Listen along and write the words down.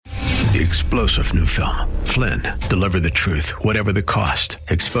The explosive new film, Flynn, deliver the truth, whatever the cost.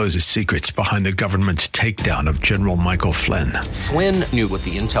 Exposes secrets behind the government's takedown of General Michael Flynn. Flynn knew what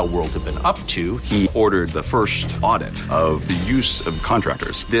the intel world had been up to. He ordered the first audit of the use of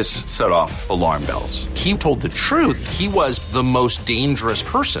contractors. This set off alarm bells. He told the truth. He was the most dangerous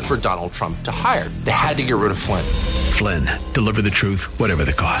person for Donald Trump to hire. They had to get rid of Flynn. Flynn, deliver the truth, whatever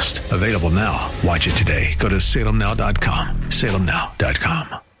the cost. Available now. Watch it today. Go to salemnow.com.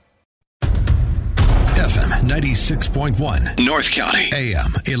 salemnow.com. FM 96.1 North County,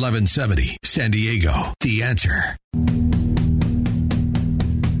 AM 1170 San Diego. The Answer.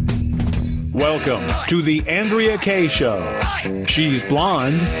 Welcome to the Andrea Kaye Show. She's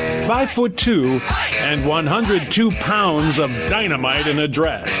blonde, 5'2", and 102 pounds of dynamite in a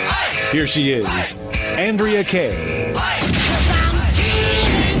dress. Here she is, Andrea Kaye.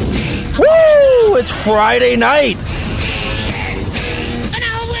 Woo! It's Friday night.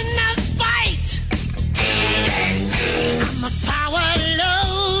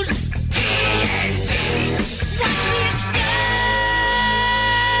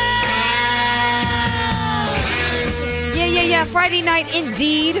 Yeah, Friday night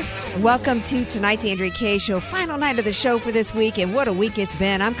indeed. Welcome to tonight's Andrea Kaye Show, final night of the show for this week, and what a week it's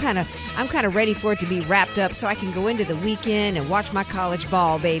been. I'm kind of ready for it to be wrapped up so I can go into the weekend and watch my college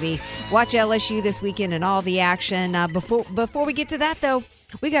ball, baby. Watch LSU this weekend and all the action. Before we get to that, though,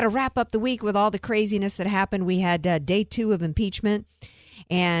 we got to wrap up the week with all the craziness that happened. We had day 2 of impeachment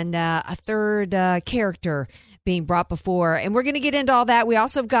and a third character being brought before, and we're going to get into all that. We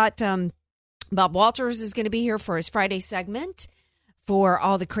also have got Bob Walters is going to be here for his Friday segment for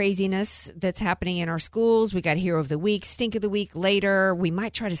all the craziness that's happening in our schools. We got Hero of the Week, Stink of the Week later. We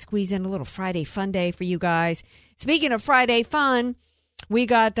might try to squeeze in a little Friday fun day for you guys. Speaking of Friday fun, we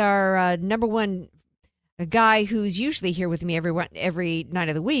got our number one guy who's usually here with me every night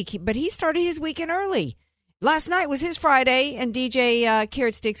of the week, but he started his weekend early. Last night was his Friday, and DJ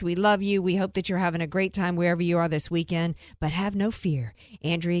Carrot Sticks, we love you. We hope that you're having a great time wherever you are this weekend. But have no fear,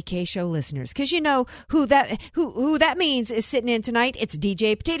 Andrea Kaye Show listeners, because you know who that means is sitting in tonight. It's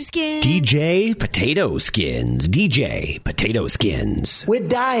DJ Potato Skins. DJ Potato Skins. DJ Potato Skins. We're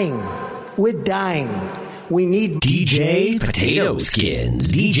dying. We need DJ Potato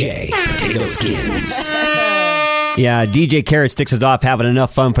Skins. DJ Potato Skins. Yeah, DJ Carrot Sticks is off having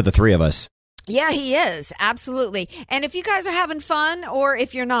enough fun for the three of us. Yeah, he is. Absolutely. And if you guys are having fun, or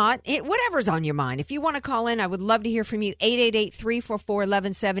if you're not, whatever's on your mind, if you want to call in, I would love to hear from you.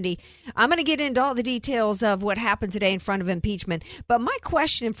 888-344-1170. I'm going to get into all the details of what happened today in front of impeachment. But my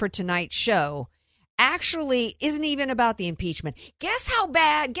question for tonight's show actually isn't even about the impeachment. Guess how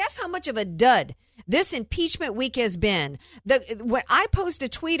much of a dud this impeachment week has been. When I posted a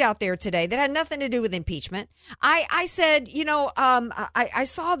tweet out there today that had nothing to do with impeachment, I said, I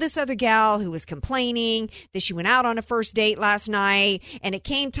saw this other gal who was complaining that she went out on a first date last night and it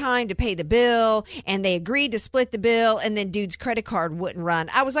came time to pay the bill and they agreed to split the bill and then dude's credit card wouldn't run.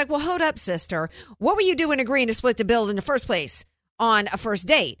 I was like, well, hold up, sister. What were you doing agreeing to split the bill in the first place? On a first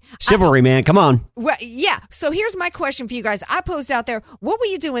date. Chivalry, man. Come on. Well, yeah. So here's my question for you guys. I posed out there. What were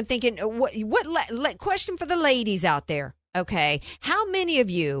you doing thinking? Question for the ladies out there. Okay. How many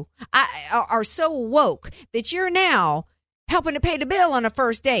of you are so woke that you're now helping to pay the bill on a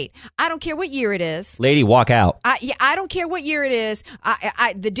first date? I don't care what year it is. Lady, walk out. I don't care what year it is.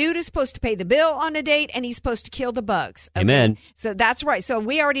 The dude is supposed to pay the bill on a date, and he's supposed to kill the bugs. Okay? Amen. So that's right. So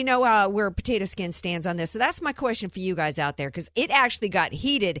we already know where Potato Skin stands on this. So that's my question for you guys out there, because it actually got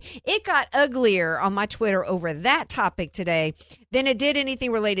heated. It got uglier on my Twitter over that topic today than it did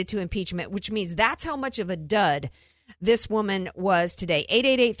anything related to impeachment, which means that's how much of a dud this woman was today.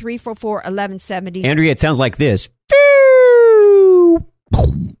 888-344-1170. Andrea, it sounds like this.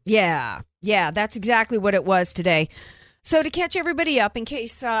 Yeah, that's exactly what it was today. So to catch everybody up, in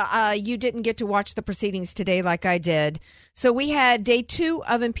case you didn't get to watch the proceedings today like I did, so we had day 2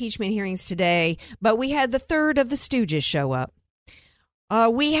 of impeachment hearings today, but we had the third of the Stooges show up.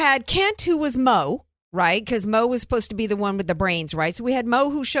 We had Kent, who was Mo, right? Because Mo was supposed to be the one with the brains, right? So we had Mo,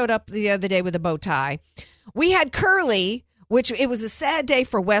 who showed up the other day with a bow tie. We had Curly, which it was a sad day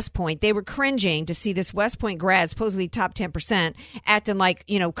for West Point. They were cringing to see this West Point grad, supposedly top 10%, acting like,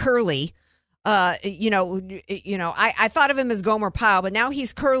 Curly. I thought of him as Gomer Pyle, but now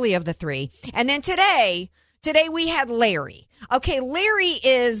he's Curly of the three. And then today we had Larry. Okay, Larry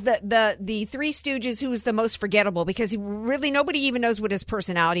is the Three Stooges who was the most forgettable because nobody even knows what his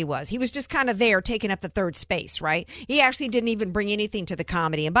personality was. He was just kind of there taking up the third space, right? He actually didn't even bring anything to the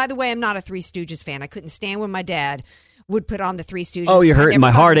comedy. And by the way, I'm not a Three Stooges fan. I couldn't stand when my dad would put on the Three Stooges. Oh, you're hurting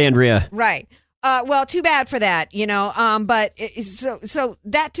my heart, Andrea. Right. Well, too bad for that, but so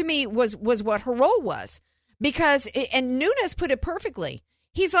that to me was what her role was, because, and Nunes put it perfectly.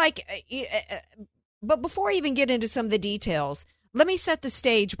 He's like, but before I even get into some of the details, let me set the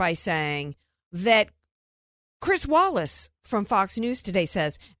stage by saying that Chris Wallace from Fox News today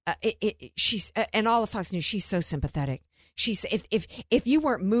says she's, and all of Fox News, she's so sympathetic. She's if you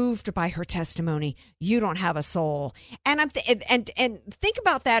weren't moved by her testimony, you don't have a soul. And and think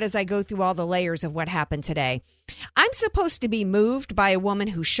about that as I go through all the layers of what happened today. I'm supposed to be moved by a woman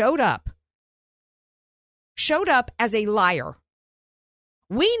who showed up as a liar.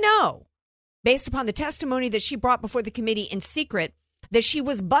 We know, based upon the testimony that she brought before the committee in secret, that she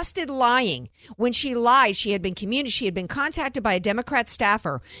was busted lying. When she lied, she had been contacted by a Democrat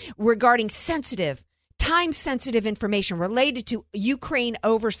staffer regarding time-sensitive information related to Ukraine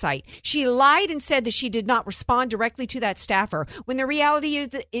oversight. She lied and said that she did not respond directly to that staffer, when the reality is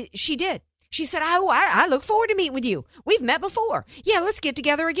that she did. She said, I look forward to meeting with you. We've met before. Yeah, let's get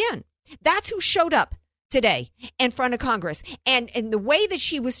together again. That's who showed up today in front of Congress. And the way that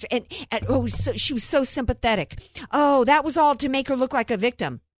she was, she was so sympathetic. Oh, that was all to make her look like a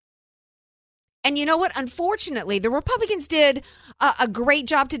victim. And you know what? Unfortunately, the Republicans did a great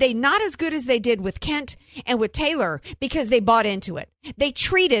job today, not as good as they did with Kent and with Taylor, because they bought into it. They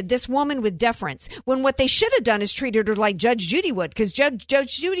treated this woman with deference, when what they should have done is treated her like Judge Judy would, because Judge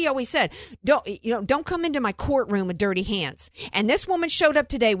Judy always said, don't come into my courtroom with dirty hands. And this woman showed up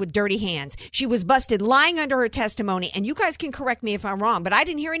today with dirty hands. She was busted lying under her testimony, and you guys can correct me if I'm wrong, but I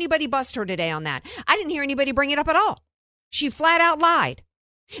didn't hear anybody bust her today on that. I didn't hear anybody bring it up at all. She flat out lied.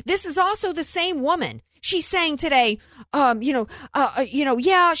 This is also the same woman. She's saying today,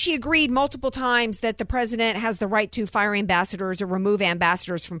 she agreed multiple times that the president has the right to fire ambassadors or remove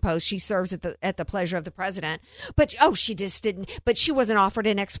ambassadors from posts. She serves at the pleasure of the president. But, she just didn't. But she wasn't offered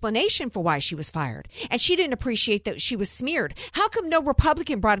an explanation for why she was fired. And she didn't appreciate that she was smeared. How come no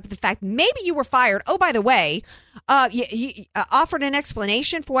Republican brought up the fact maybe you were fired? Oh, by the way, you offered an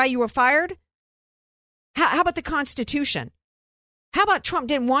explanation for why you were fired? How about the Constitution? How about Trump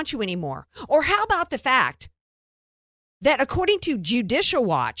didn't want you anymore? Or how about the fact that, according to Judicial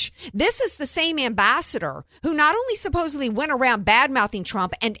Watch, this is the same ambassador who not only supposedly went around bad-mouthing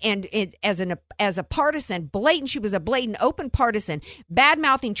Trump and as a partisan, she was a blatant, open partisan,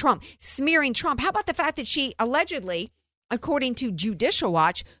 bad-mouthing Trump, smearing Trump. How about the fact that she allegedly, according to Judicial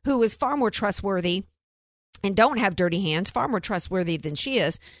Watch, who is far more trustworthy and don't have dirty hands, far more trustworthy than she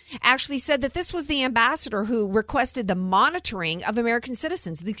is, actually said that this was the ambassador who requested the monitoring of American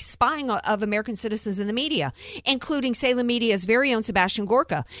citizens, the spying of American citizens in the media, including Salem Media's very own Sebastian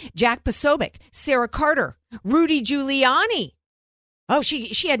Gorka, Jack Posobiec, Sarah Carter, Rudy Giuliani. Oh,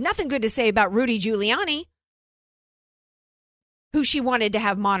 she had nothing good to say about Rudy Giuliani, who she wanted to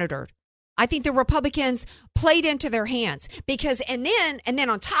have monitored. I think the Republicans played into their hands because, and then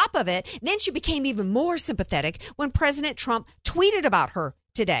on top of it, then she became even more sympathetic when President Trump tweeted about her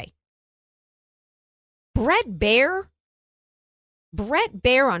today. Brett Baier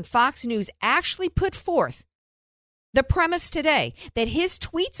on Fox News actually put forth the premise today that his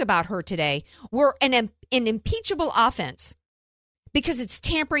tweets about her today were an impeachable offense, because it's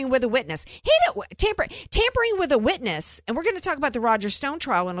tampering with a witness. Tampering with a witness, and we're going to talk about the Roger Stone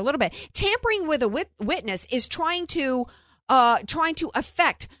trial in a little bit. Tampering with a witness is trying to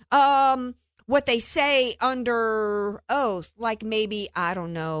affect what they say under oath, like maybe, I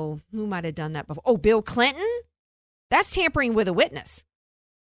don't know, who might have done that before. Oh, Bill Clinton? That's tampering with a witness.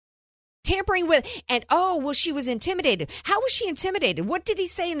 Tampering with, and she was intimidated. How was she intimidated? What did he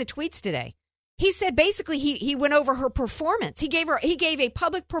say in the tweets today? He said basically he went over her performance. He gave a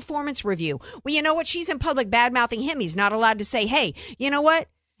public performance review. Well, you know what? She's in public bad-mouthing him. He's not allowed to say, hey, you know what?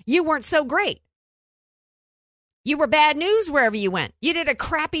 You weren't so great. You were bad news wherever you went. You did a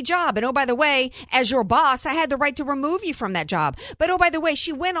crappy job. And oh, by the way, as your boss, I had the right to remove you from that job. But oh, by the way,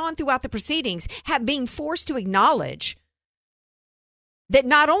 she went on throughout the proceedings, being forced to acknowledge that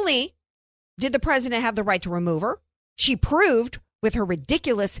not only did the president have the right to remove her, she proved with her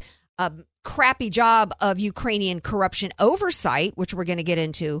ridiculous crappy job of Ukrainian corruption oversight, which we're going to get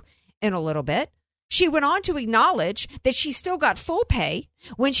into in a little bit. She went on to acknowledge that she still got full pay.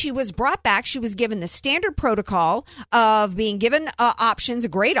 When she was brought back, she was given the standard protocol of being given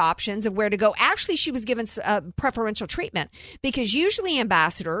great options of where to go. Actually, she was given preferential treatment, because usually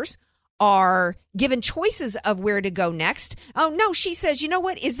ambassadors are given choices of where to go next. Oh, no, she says, you know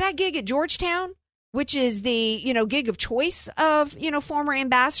what? Is that gig at Georgetown, which is the, gig of choice of, former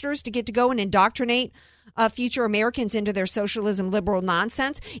ambassadors to get to go and indoctrinate future Americans into their socialism liberal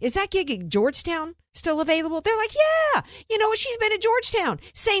nonsense. Is that gig at Georgetown still available? They're like, yeah, you know what? She's been at Georgetown.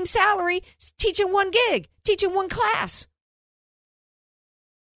 Same salary, teaching one gig, teaching one class.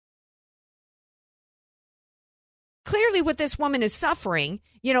 Clearly what this woman is suffering,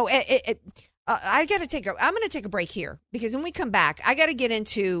 you know, I'm going to take a break here, because when we come back, I got to get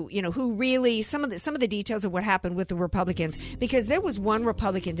into, you know, who really, some of the details of what happened with the Republicans, because there was one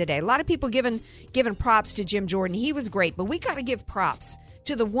Republican today. A lot of people giving props to Jim Jordan. He was great, but we got to give props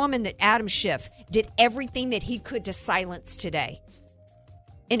to the woman that Adam Schiff did everything that he could to silence today.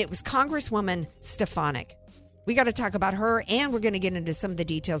 And it was Congresswoman Stefanik. We got to talk about her, and we're going to get into some of the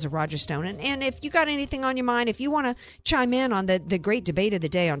details of Roger Stone. And if you got anything on your mind, if you want to chime in on the great debate of the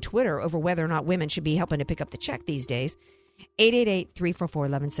day on Twitter over whether or not women should be helping to pick up the check these days,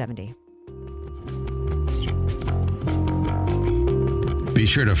 888-344-1170. Be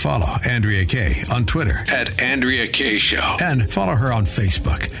sure to follow Andrea Kaye on Twitter @AndreaKayeShow. And follow her on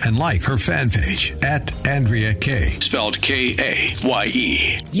Facebook and like her fan page @AndreaKaye. Spelled Kaye.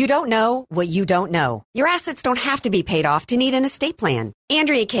 You don't know what you don't know. Your assets don't have to be paid off to need an estate plan.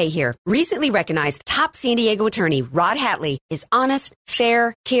 Andrea Kaye here. Recently recognized top San Diego attorney Rod Hatley is honest,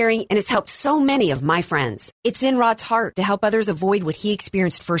 fair, caring, and has helped so many of my friends. It's in Rod's heart to help others avoid what he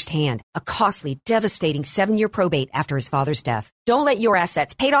experienced firsthand, a costly, devastating 7-year probate after his father's death. Don't let your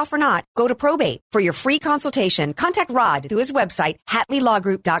assets, paid off or not, go to probate. For your free consultation, contact Rod through his website,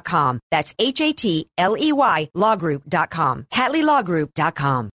 HatleyLawGroup.com. That's HATLEY lawgroup.com.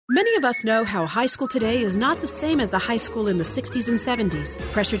 HatleyLawGroup.com. Many of us know how high school today is not the same as the high school in the 60s and 70s.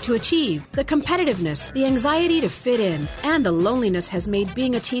 Pressure to achieve, the competitiveness, the anxiety to fit in, and the loneliness has made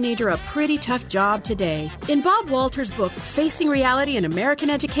being a teenager a pretty tough job today. In Bob Walter's book, Facing Reality in American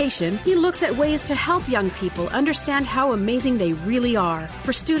Education, he looks at ways to help young people understand how amazing they really are,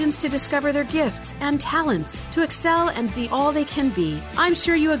 for students to discover their gifts and talents, to excel and be all they can be. I'm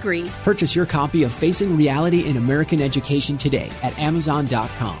sure you agree. Purchase your copy of Facing Reality in American Education today at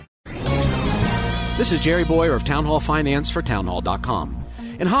Amazon.com. This is Jerry Boyer of Town Hall Finance for townhall.com.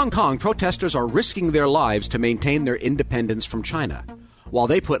 In Hong Kong, protesters are risking their lives to maintain their independence from China. While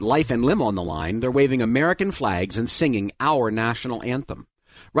they put life and limb on the line, they're waving American flags and singing our national anthem.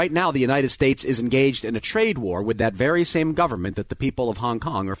 Right now, the United States is engaged in a trade war with that very same government that the people of Hong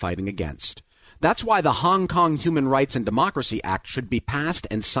Kong are fighting against. That's why the Hong Kong Human Rights and Democracy Act should be passed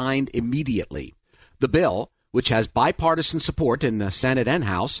and signed immediately. The bill, which has bipartisan support in the Senate and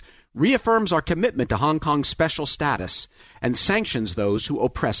House, reaffirms our commitment to Hong Kong's special status and sanctions those who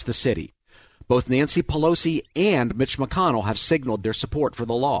oppress the city. Both Nancy Pelosi and Mitch McConnell have signaled their support for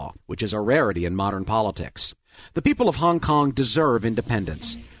the law, which is a rarity in modern politics. The people of Hong Kong deserve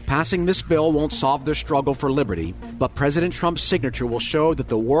independence. Passing this bill won't solve their struggle for liberty, but President Trump's signature will show that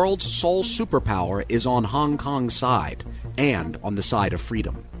the world's sole superpower is on Hong Kong's side and on the side of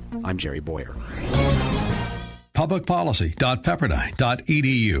freedom. I'm Jerry Boyer.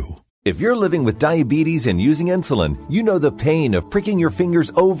 Publicpolicy.pepperdine.edu. If you're living with diabetes and using insulin, you know the pain of pricking your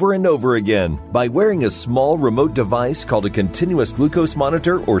fingers over and over again. By wearing a small remote device called a continuous glucose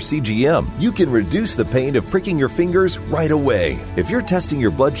monitor, or CGM, you can reduce the pain of pricking your fingers right away. If you're testing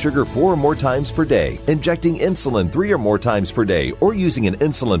your blood sugar 4 or more times per day, injecting insulin 3 or more times per day, or using an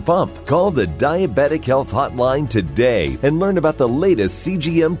insulin pump, call the Diabetic Health Hotline today and learn about the latest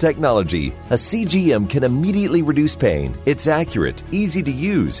CGM technology. A CGM can immediately reduce pain. It's accurate, easy to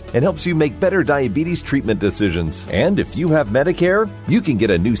use, and helps you make better diabetes treatment decisions. And if you have Medicare, you can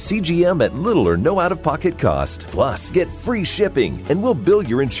get a new CGM at little or no out-of-pocket cost. Plus, get free shipping, and we'll bill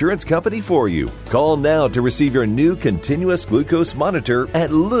your insurance company for you. Call now to receive your new continuous glucose monitor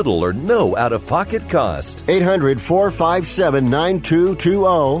at little or no out-of-pocket cost.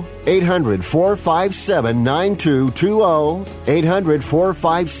 800-457-9220. 800-457-9220.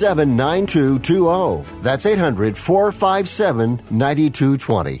 800-457-9220. That's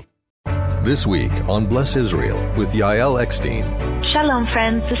 800-457-9220. This week on Bless Israel with Yael Eckstein. Shalom,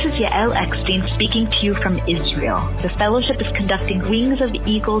 friends. This is Yael Eckstein speaking to you from Israel. The fellowship is conducting Wings of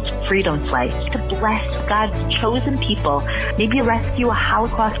Eagles Freedom Flights to bless God's chosen people. Maybe rescue a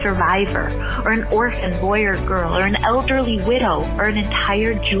Holocaust survivor, or an orphan boy or girl, or an elderly widow, or an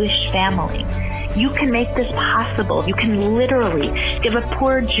entire Jewish family. You can make this possible. You can literally give a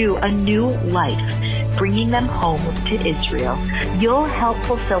poor Jew a new life, bringing them home to Israel. You'll help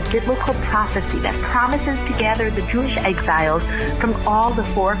fulfill biblical prophecy that promises to gather the Jewish exiles from all the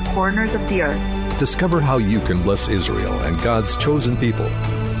 4 corners of the earth. Discover how you can bless Israel and God's chosen people.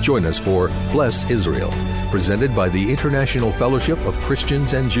 Join us for Bless Israel, presented by the International Fellowship of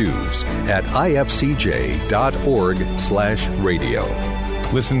Christians and Jews at ifcj.org/radio.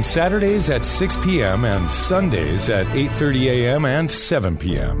 Listen Saturdays at 6 p.m. and Sundays at 8:30 a.m. and 7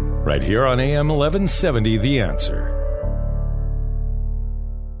 p.m. right here on AM 1170 The Answer.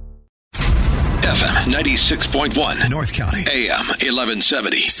 FM 96.1 North County, AM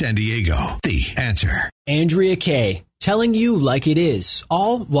 1170 San Diego, The Answer. Andrea Kaye, telling you like it is,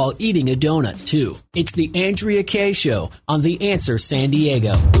 all while eating a donut, too. It's the Andrea Kaye Show on The Answer San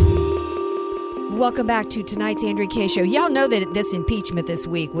Diego. Welcome back to tonight's Andrea Kaye Show. Y'all know that this impeachment this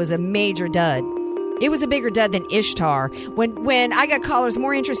week was a major dud. It was a bigger dud than Ishtar. When I got callers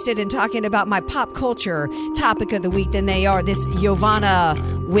more interested in talking about my pop culture topic of the week than they are this Yovanna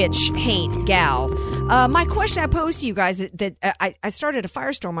witch hate gal. My question I posed to you guys that I started a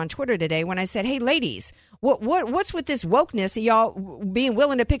firestorm on Twitter today when I said, "Hey, ladies, what's with this wokeness of y'all being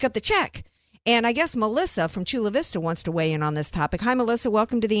willing to pick up the check?" And I guess Melissa from Chula Vista wants to weigh in on this topic. Hi, Melissa.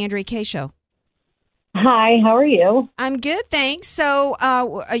 Welcome to the Andrea Kaye Show. Hi, how are you? I'm good, thanks. So,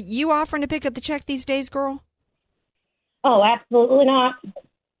 are you offering to pick up the check these days, girl? Oh, absolutely not.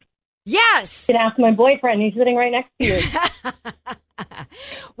 Yes. You can ask my boyfriend. He's sitting right next to you.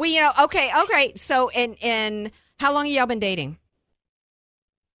 Well, okay. So, and how long have y'all been dating?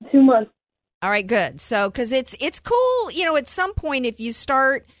 2 months. All right, good. So, because it's cool, at some point if you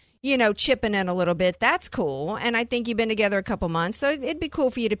start, chipping in a little bit, that's cool. And I think you've been together a couple months, so it'd be cool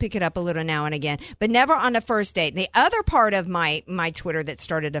for you to pick it up a little now and again, but never on the first date. And the other part of my Twitter that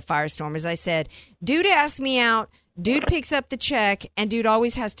started a firestorm is I said, dude asks me out, dude picks up the check, and dude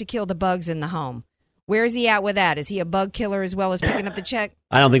always has to kill the bugs in the home. Where's he at with that? Is he a bug killer as well as picking up the check?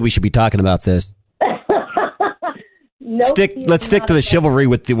 I don't think we should be talking about this. Nope, let's stick to the chivalry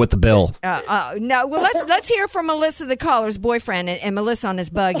with the bill. No, well, let's hear from Melissa, the caller's boyfriend, and Melissa on this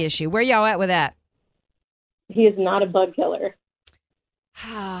bug issue. Where y'all at with that? He is not a bug killer.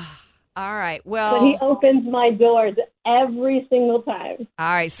 All right. Well, but he opens my doors every single time. All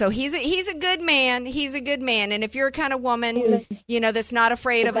right. So he's a good man. He's a good man. And if you're a kind of woman, that's not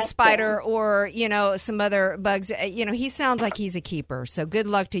afraid of a spider or, some other bugs, he sounds like he's a keeper. So good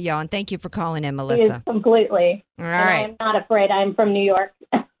luck to y'all. And thank you for calling in, Melissa. He is completely. All right. I'm not afraid. I'm from New York.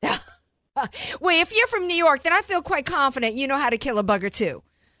 Well, if you're from New York, then I feel quite confident you know how to kill a bug or two.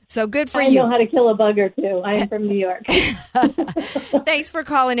 So good for you. you. I know how to kill a bug or two. I am from New York. Thanks for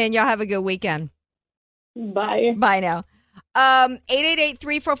calling in. Y'all have a good weekend. Bye. Bye now.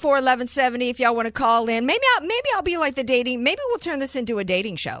 888-344-1170 if y'all want to call in. Maybe I'll be like the dating. Maybe we'll turn this into a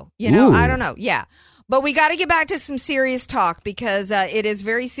dating show. Ooh. I don't know. Yeah. But we got to get back to some serious talk because it is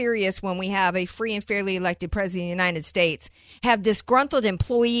very serious when we have a free and fairly elected president of the United States have disgruntled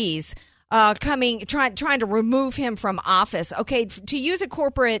employees trying to remove him from office. Okay, to use a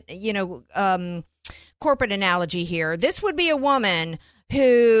corporate analogy here, this would be a woman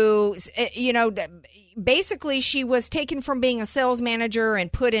who, basically she was taken from being a sales manager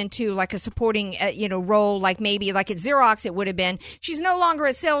and put into like a supporting, role, like maybe like at Xerox it would have been. She's no longer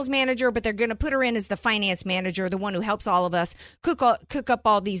a sales manager, but they're going to put her in as the finance manager, the one who helps all of us cook up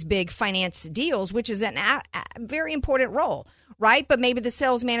all these big finance deals, which is a very important role. Right? But maybe the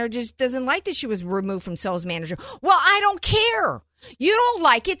sales manager just doesn't like that she was removed from sales manager. Well, I don't care. You don't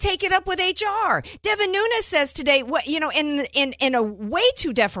like it, take it up with HR. Devin Nunes says today, in a way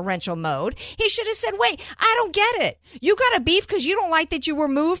too deferential mode, he should have said, "Wait, I don't get it. You got a beef because you don't like that you were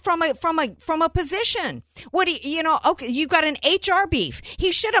moved from a position. Okay, you got an HR beef."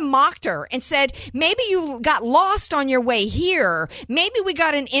 He should have mocked her and said, "Maybe you got lost on your way here. Maybe we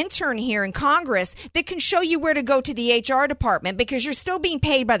got an intern here in Congress that can show you where to go to the HR department because you're still being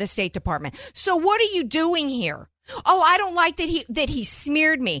paid by the State Department. So what are you doing here? Oh, I don't like that he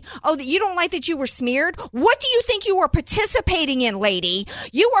smeared me. Oh, you don't like that you were smeared? What do you think you were participating in, lady?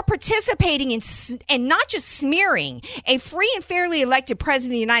 You are participating in, and not just smearing a free and fairly elected president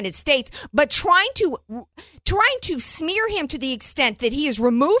of the United States, but trying to smear him to the extent that he is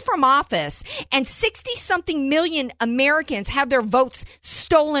removed from office and 60-something million Americans have their votes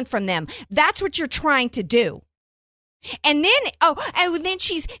stolen from them. That's what you're trying to do. And then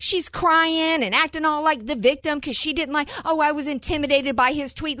she's crying and acting all like the victim because she didn't like, I was intimidated by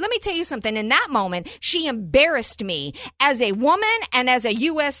his tweet. Let me tell you something. In that moment, she embarrassed me as a woman and as a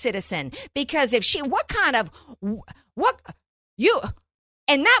U.S. citizen, because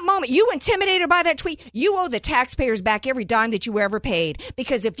in that moment, you intimidated by that tweet, you owe the taxpayers back every dime that you ever paid.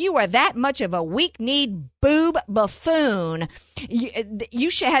 Because if you are that much of a weak-kneed boob buffoon, you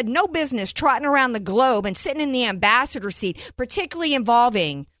should had no business trotting around the globe and sitting in the ambassador seat, particularly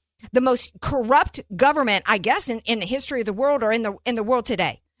involving the most corrupt government, I guess, in the history of the world or in the world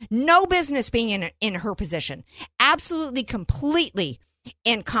today. No business being in her position. Absolutely, completely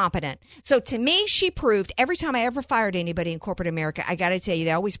incompetent. So to me, she proved every time I ever fired anybody in corporate America, I got to tell you,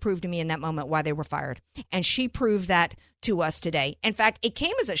 they always proved to me in that moment why they were fired. And she proved that to us today. In fact, it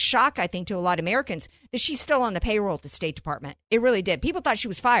came as a shock, I think, to a lot of Americans that she's still on the payroll at the State Department. It really did. People thought she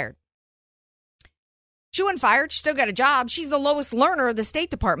was fired. She wasn't fired. She still got a job. She's the lowest learner of the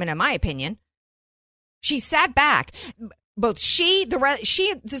State Department, in my opinion. She sat back. Both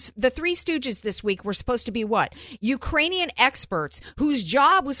the Three Stooges this week were supposed to be what? Ukrainian experts whose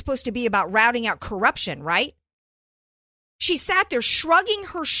job was supposed to be about routing out corruption, right? She sat there shrugging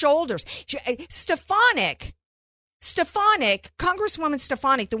her shoulders. Stefanik, Congresswoman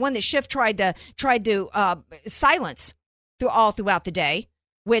Stefanik, the one that Schiff tried to silence throughout the day.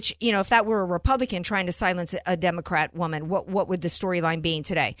 Which, if that were a Republican trying to silence a Democrat woman, what would the storyline be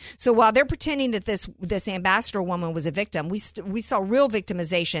today? So while they're pretending that this ambassador woman was a victim, we saw real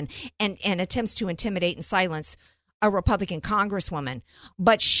victimization and attempts to intimidate and silence a Republican congresswoman.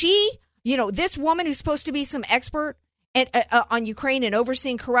 But she, this woman who's supposed to be some expert on Ukraine and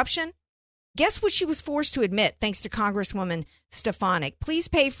overseeing corruption, guess what she was forced to admit thanks to Congresswoman Stefanik? Please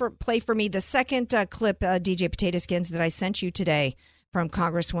play for me the second clip, DJ Potato Skins, that I sent you today from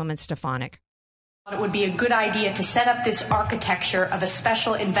Congresswoman Stefanik. It would be a good idea to set up this architecture of a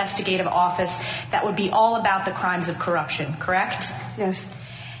special investigative office that would be all about the crimes of corruption, correct? Yes.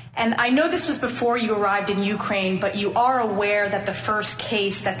 And I know this was before you arrived in Ukraine, but you are aware that the first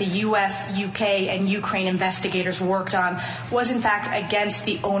case that the U.S., UK, and Ukraine investigators worked on was, in fact, against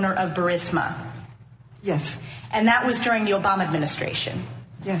the owner of Burisma. Yes. And that was during the Obama administration.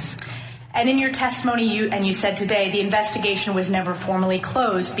 Yes. And in your testimony, you said today the investigation was never formally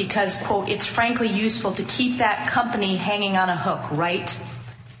closed because, quote, it's frankly useful to keep that company hanging on a hook, right?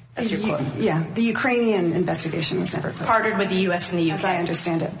 That's your quote. Yeah, the Ukrainian investigation was never closed. Partnered with the U.S. and the UK. As I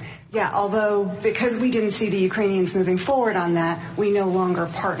understand it. Yeah, although because we didn't see the Ukrainians moving forward on that, we no longer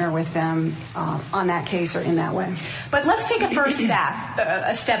partner with them on that case or in that way. But let's take a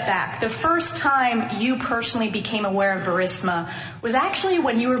step back. The first time you personally became aware of Burisma was actually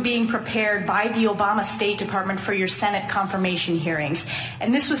when you were being prepared by the Obama State Department for your Senate confirmation hearings.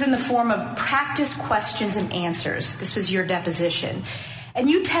 And this was in the form of practice questions and answers. This was your deposition. And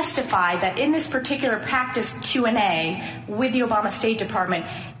you testified that in this particular practice Q&A with the Obama State Department,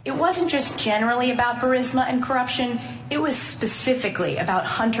 it wasn't just generally about Burisma and corruption, it was specifically about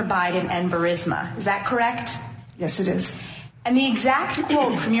Hunter Biden and Burisma. Is that correct? Yes, it is. And the exact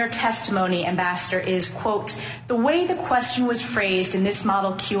quote from your testimony, Ambassador, is, quote, the way the question was phrased in this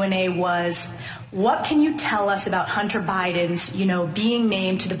model Q&A was, what can you tell us about Hunter Biden's, being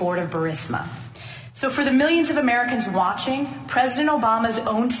named to the board of Burisma? So for the millions of Americans watching, President Obama's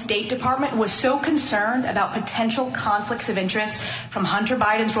own State Department was so concerned about potential conflicts of interest from Hunter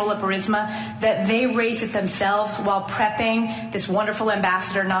Biden's role at Burisma that they raised it themselves while prepping this wonderful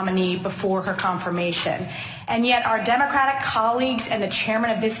ambassador nominee before her confirmation. And yet our Democratic colleagues and the chairman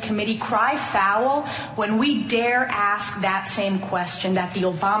of this committee cry foul when we dare ask that same question that the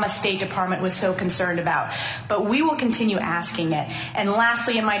Obama State Department was so concerned about. But we will continue asking it. And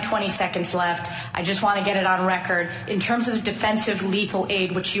lastly, in my 20 seconds left, I just want to get it on record. In terms of defensive lethal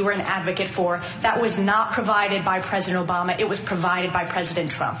aid, which you were an advocate for, that was not provided by President Obama. It was provided by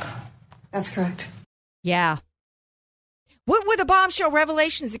President Trump. That's correct. Yeah. What were the bombshell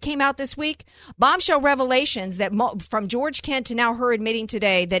revelations that came out this week? Bombshell revelations that from George Kent to now her admitting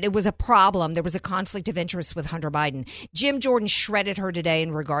today that it was a problem. There was a conflict of interest with Hunter Biden. Jim Jordan shredded her today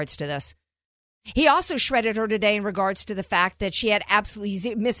in regards to this. He also shredded her today in regards to the fact that she had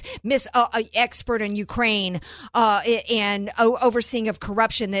absolutely miss expert in Ukraine and overseeing of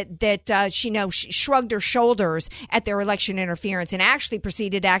corruption that she shrugged her shoulders at their election interference and actually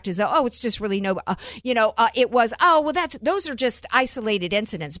proceeded to act as though it's just really it was those are just isolated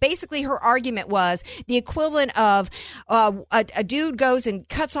incidents. Basically, her argument was the equivalent of a dude goes and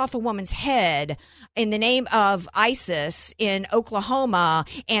cuts off a woman's head in the name of ISIS in Oklahoma,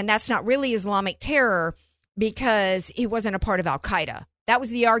 and that's not really Islamic terror because he wasn't a part of Al-Qaeda. That was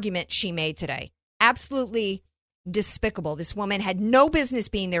the argument she made today. Absolutely despicable. This woman had no business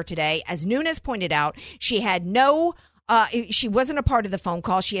being there today. As Nunes pointed out, she had she wasn't a part of the phone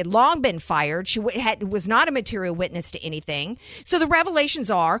call. She had long been fired. She was not a material witness to anything. So the revelations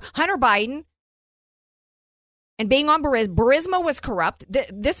are Hunter Biden and being on Burisma was corrupt.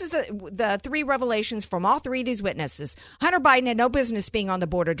 This is the three revelations from all three of these witnesses. Hunter Biden had no business being on the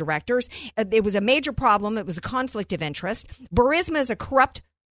board of directors. It was a major problem. It was a conflict of interest. Burisma is a corrupt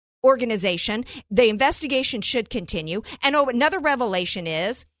organization. The investigation should continue. And another revelation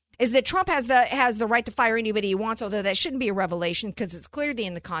is is that Trump has the right to fire anybody he wants, although that shouldn't be a revelation because it's clearly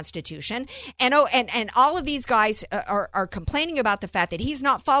in the Constitution. And all of these guys are complaining about the fact that he's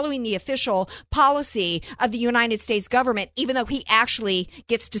not following the official policy of the United States government, even though he actually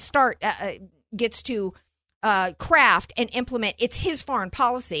gets to craft and implement. It's his foreign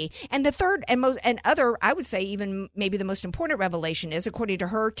policy. And the third and other, I would say even maybe the most important revelation is, according to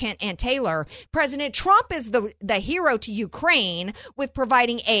her, Kent and Taylor, President Trump is the hero to Ukraine with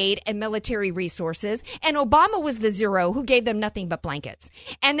providing aid and military resources. And Obama was the zero who gave them nothing but blankets.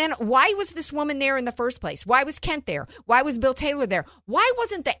 And then why was this woman there in the first place? Why was Kent there? Why was Bill Taylor there? Why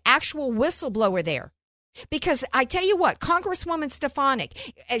wasn't the actual whistleblower there? Because I tell you what, Congresswoman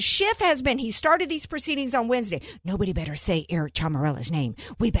Stefanik, as Schiff has been, he started these proceedings on Wednesday. Nobody better say Eric Ciaramiella's name.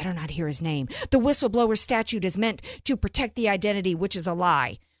 We better not hear his name. The whistleblower statute is meant to protect the identity, which is a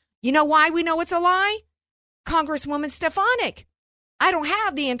lie. You know why we know it's a lie? Congresswoman Stefanik. I don't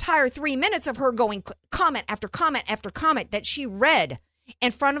have the entire 3 minutes of her going comment after comment after comment that she read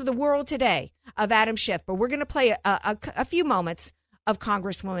in front of the world today of Adam Schiff. But we're going to play a few moments of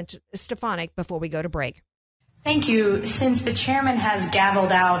Congresswoman Stefanik before we go to break. Thank you. Since the chairman has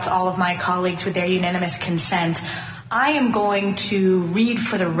gavelled out all of my colleagues with their unanimous consent, I am going to read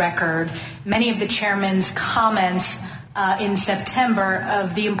for the record many of the chairman's comments in September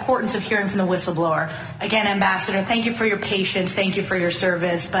of the importance of hearing from the whistleblower. Again, Ambassador, thank you for your patience. Thank you for your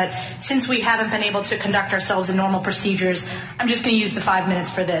service. But since we haven't been able to conduct ourselves in normal procedures, I'm just going to use the 5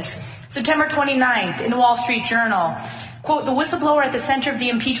 minutes for this. September 29th, in the Wall Street Journal, quote, the whistleblower at the center of the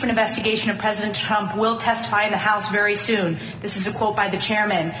impeachment investigation of President Trump will testify in the House very soon. This is a quote by the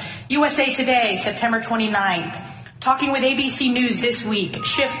chairman. USA Today, September 29th. Talking with ABC News this week,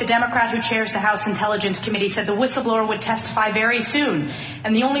 Schiff, the Democrat who chairs the House Intelligence Committee, said the whistleblower would testify very soon.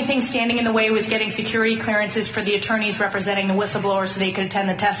 And the only thing standing in the way was getting security clearances for the attorneys representing the whistleblower so they could attend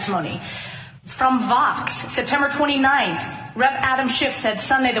the testimony. From Vox, September 29th, Rep. Adam Schiff said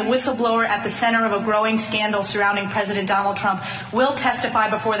Sunday the whistleblower at the center of a growing scandal surrounding President Donald Trump will testify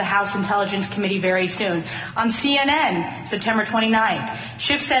before the House Intelligence Committee very soon. On CNN, September 29th,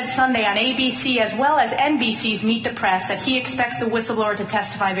 Schiff said Sunday on ABC as well as NBC's Meet the Press that he expects the whistleblower to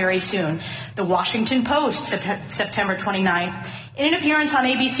testify very soon. The Washington Post, September 29th. In an appearance on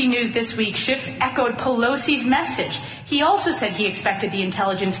ABC News this week, Schiff echoed Pelosi's message. He also said he expected the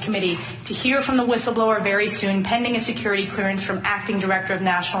Intelligence Committee to hear from the whistleblower very soon, pending a security clearance from Acting Director of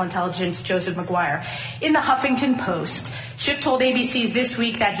National Intelligence Joseph Maguire. In the Huffington Post, Schiff told ABC's This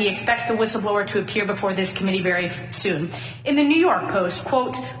Week that he expects the whistleblower to appear before this committee very soon. In the New York Post,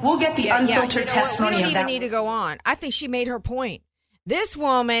 quote, we'll get the unfiltered testimony of that. We don't even need to go on. I think she made her point. This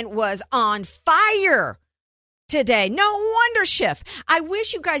woman was on fire today. No wonder Schiff. I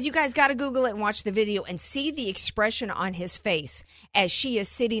wish you guys got to Google it and watch the video and see the expression on his face as she is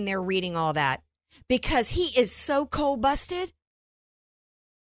sitting there reading all that, because he is so cold busted.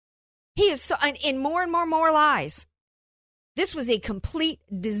 He is so in more and more lies. This was a complete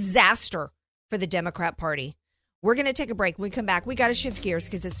disaster for the Democrat Party. We're going to take a break. When we come back, we got to shift gears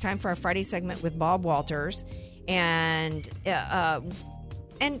because it's time for our Friday segment with Bob Walters. And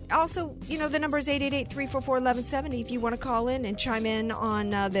also, the number is 888-344-1170 if you want to call in and chime in on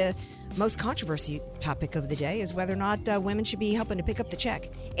the most controversy topic of the day is whether or not women should be helping to pick up the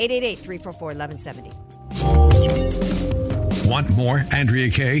check. 888-344-1170. Want more Andrea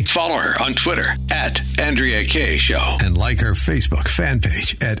Kaye? Follow her on Twitter at Andrea Kaye Show. And like her Facebook fan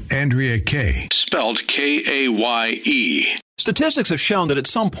page at Andrea Kaye. Spelled Kaye. Statistics have shown that at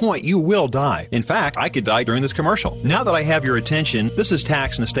some point you will die. In fact, I could die during this commercial. Now that I have your attention, this is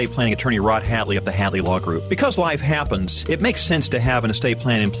tax and estate planning attorney Rod Hatley of the Hatley Law Group. Because life happens, it makes sense to have an estate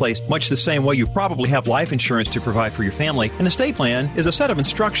plan in place, much the same way you probably have life insurance to provide for your family. An estate plan is a set of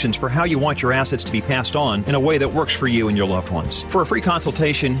instructions for how you want your assets to be passed on in a way that works for you and your loved ones. For a free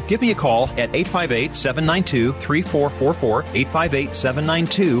consultation, give me a call at 858-792-3444,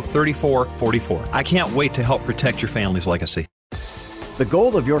 858-792-3444. I can't wait to help protect your family's legacy. The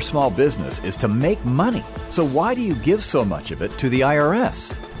goal of your small business is to make money. So why do you give so much of it to the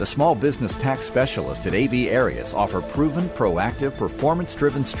IRS? The small business tax specialists at AV Arias offer proven, proactive,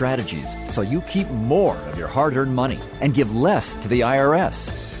 performance-driven strategies so you keep more of your hard-earned money and give less to the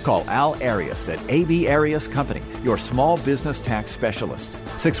IRS. Call Al Arias at AV Arias Company, your small business tax specialists.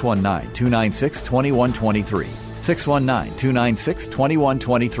 619-296-2123.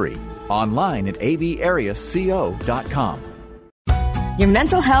 619-296-2123. Online at avariasco.com. Your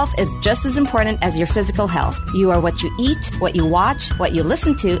mental health is just as important as your physical health. You are what you eat, what you watch, what you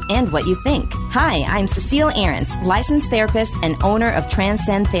listen to, and what you think. Hi, I'm Cecile Ahrens, licensed therapist and owner of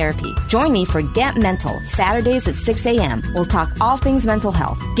Transcend Therapy. Join me for Get Mental, Saturdays at 6 a.m. We'll talk all things mental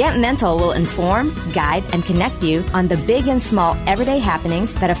health. Get Mental will inform, guide, and connect you on the big and small everyday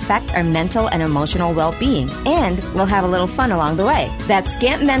happenings that affect our mental and emotional well-being. And we'll have a little fun along the way. That's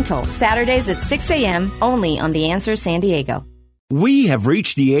Get Mental, Saturdays at 6 a.m. only on The Answer San Diego. We have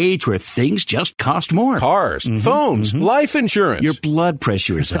reached the age where things just cost more. Cars, phones, life insurance. Your blood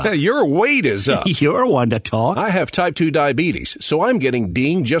pressure is up. Your weight is up. You're one to talk. I have type 2 diabetes, so I'm getting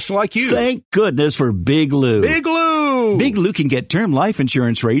dinged just like you. Thank goodness for Big Lou. Big Lou! Big Lou can get term life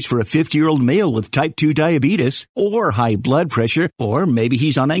insurance rates for a 50-year-old male with type 2 diabetes or high blood pressure, or maybe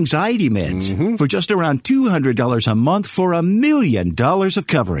he's on anxiety meds for just around $200 a month for $1 million of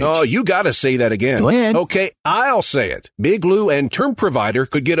coverage. Oh, you got to say that again. Go ahead. Okay, I'll say it. Big Lou and term provider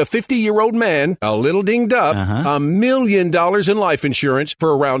could get a 50-year-old man, a little dinged up, $1 million in life insurance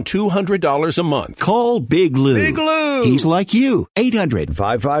for around $200 a month. Call Big Lou. Big Lou. He's like you.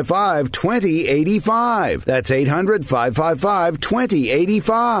 800-555-2085. That's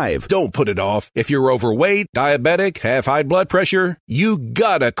 800-555-2085. Don't put it off. If you're overweight, diabetic, have high blood pressure, you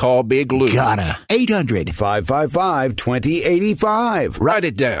gotta call Big Lou. Gotta. 800-555-2085. Write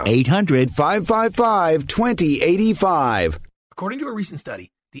it down. 800-555-2085. According to a recent study,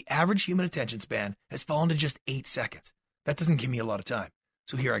 the average human attention span has fallen to just 8 seconds. That doesn't give me a lot of time.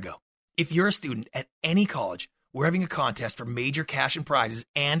 So here I go. If you're a student at any college, we're having a contest for major cash and prizes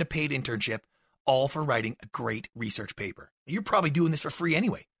and a paid internship, all for writing a great research paper. You're probably doing this for free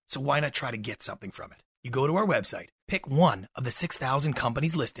anyway, so why not try to get something from it? You go to our website, pick one of the 6,000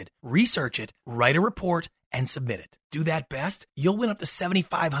 companies listed, research it, write a report, and submit it. Do that best, you'll win up to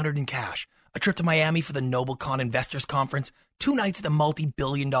 $7,500 in cash, a trip to Miami for the NobleCon Investors Conference, 2 nights at the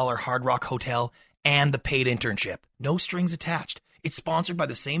multi-billion-dollar Hard Rock Hotel, and the paid internship. No strings attached. It's sponsored by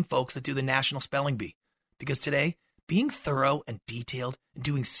the same folks that do the National Spelling Bee. Because today, being thorough and detailed and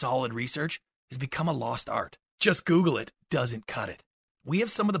doing solid research has become a lost art. Just Google it doesn't cut it. We have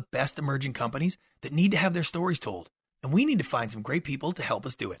some of the best emerging companies that need to have their stories told, and we need to find some great people to help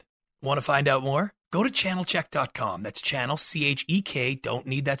us do it. Want to find out more? Go to channelcheck.com. That's channel, C-H-E-K, don't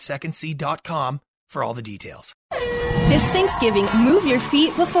need that second C.com for all the details. This Thanksgiving, move your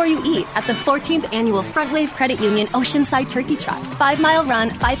feet before you eat at the 14th Annual Front Wave Credit Union Oceanside Turkey Trot. 5-mile run,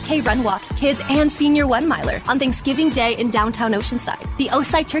 5K run walk, kids and senior 1-miler on Thanksgiving Day in downtown Oceanside. The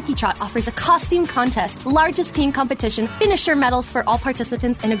Oside Turkey Trot offers a costume contest, largest team competition, finisher medals for all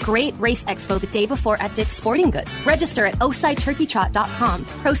participants, and a great race expo the day before at Dick's Sporting Goods. Register at OsideTurkeyTrot.com.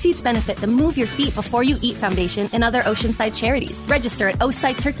 Proceeds benefit the Move Your Feet Before You Eat Foundation and other Oceanside charities. Register at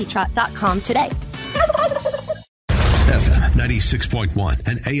OsideTurkeyTrot.com today. FM 96.1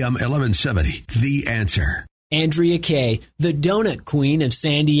 and AM 1170. The Answer. Andrea Kaye, the donut queen of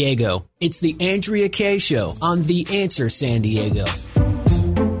San Diego. It's the Andrea Kaye Show on The Answer San Diego.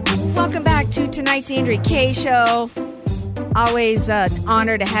 Welcome back to tonight's Andrea Kaye Show. Always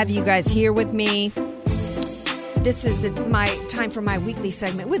honor to have you guys here with me. This is my time for my weekly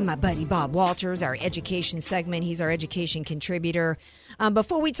segment with my buddy Bob Walters, our education segment. He's our education contributor.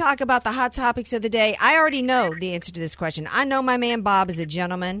 Before we talk about the hot topics of the day, I already know the answer to this question. I know my man Bob is a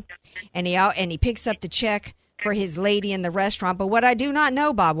gentleman, and he picks up the check for his lady in the restaurant. But what I do not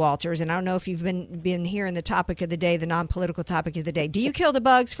know, Bob Walters, and I don't know if you've been hearing the topic of the day, the non-political topic of the day. Do you kill the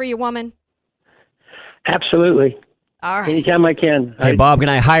bugs for your woman? Absolutely. All right. Anytime I can. Hey, Bob, can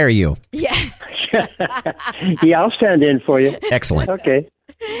I hire you? Yeah. Yeah, I'll stand in for you. Excellent. Okay.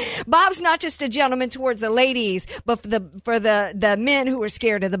 Bob's not just a gentleman towards the ladies, but for the men who are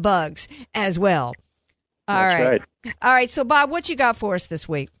scared of the bugs as well. That's right. All right. So, Bob, what you got for us this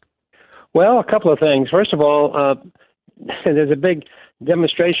week? Well, a couple of things. First of all, there's a big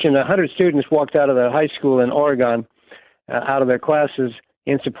demonstration. 100 students walked out of the high school in Oregon, out of their classes,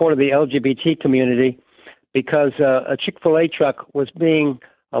 in support of the LGBT community, because a Chick-fil-A truck was being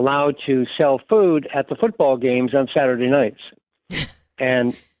allowed to sell food at the football games on Saturday nights.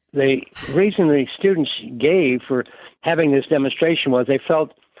 And the reason the students gave for having this demonstration was they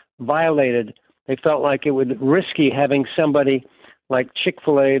felt violated. They felt like it would risky having somebody like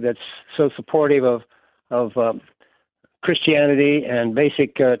Chick-fil-A that's so supportive of Christianity and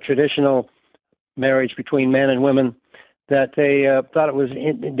basic traditional marriage between men and women, that they thought it was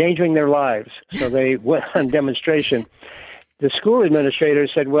endangering their lives. So they went on demonstration. The school administrator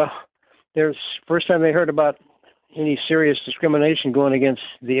said, well, there's first time they heard about any serious discrimination going against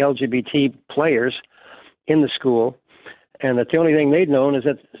the LGBT players in the school. and that the only thing they'd known is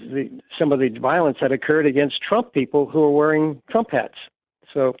that some of the violence had occurred against Trump people who were wearing Trump hats.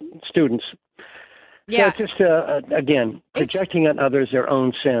 So students. Yeah. So it's just, again, projecting on others their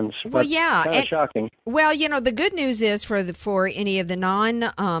own sins. Well, yeah. Kind of shocking. Well, the good news is for any of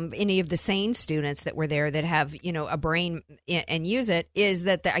the any of the sane students that were there that have, a brain and use it, is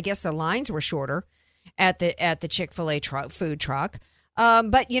that I guess the lines were shorter at the Chick-fil-A food truck.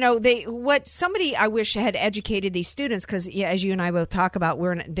 But what somebody I wish had educated these students, because as you and I both talk about,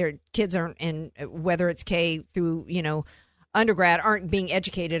 their kids aren't in, whether it's K through undergrad, aren't being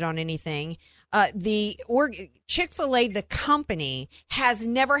educated on anything. Chick-fil-A, the company, has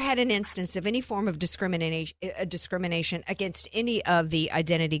never had an instance of any form of discrimination against any of the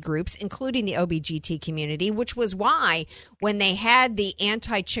identity groups, including the OBGT community, which was why when they had the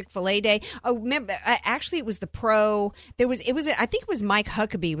anti-Chick-fil-A day, remember, actually it was I think it was Mike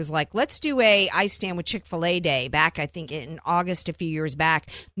Huckabee was like, let's do I Stand with Chick-fil-A day back, I think in August a few years back.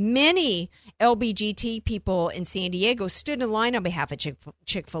 Many LBGT people in San Diego stood in line on behalf of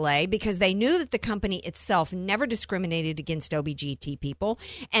Chick-fil-A because they knew that the company itself never discriminated against OBGT people,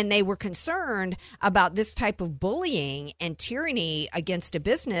 and they were concerned about this type of bullying and tyranny against a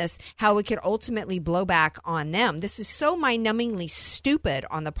business, how it could ultimately blow back on them. This is so mind-numbingly stupid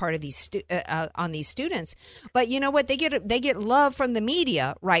on the part of these students. But you know what? They get love from the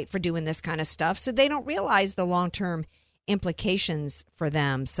media, right, for doing this kind of stuff, so they don't realize the long-term implications for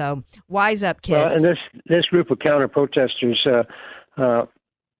them. So wise up, kids. Well, and this group of counter-protesters,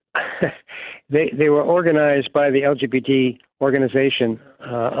 they were organized by the LGBT organization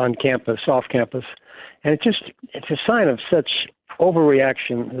on campus, off campus, and it's a sign of such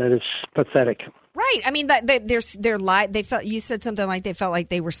overreaction that it's pathetic. Right. I mean, they felt, you said something like they felt like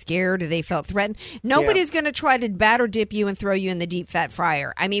they were scared or they felt threatened. Nobody's going to try to batter dip you and throw you in the deep fat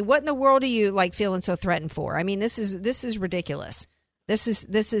fryer. I mean, what in the world are you feeling so threatened for? I mean, this is ridiculous. This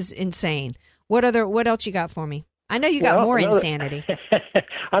is insane. What else you got for me? I know you got more insanity.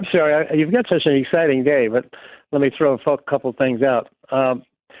 I'm sorry. You've got such an exciting day, but let me throw a couple things out.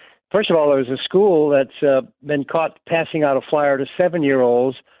 First of all, there was a school that's been caught passing out a flyer to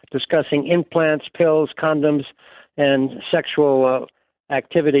 7-year-olds discussing implants, pills, condoms, and sexual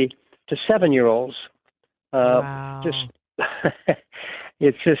activity to 7-year-olds. Wow.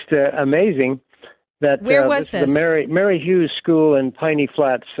 It's just amazing that where was this? The Mary Hughes School in Piney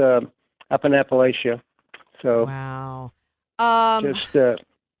Flats up in Appalachia. So wow.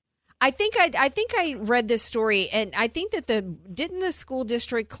 I think I read this story, and I think that didn't the school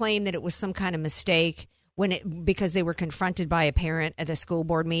district claim that it was some kind of mistake because they were confronted by a parent at a school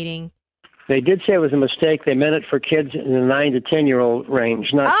board meeting? They did say it was a mistake. They meant it for kids in the 9 to 10-year-old range,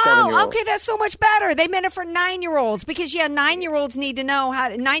 not 7-year-olds. Oh, okay, that's so much better. They meant it for 9-year-olds because 9-year-olds need to know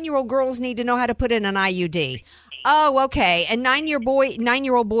 9-year-old girls need to know how to put in an IUD. Oh, okay. And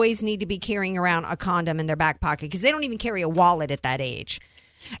 9-year-old boys need to be carrying around a condom in their back pocket because they don't even carry a wallet at that age.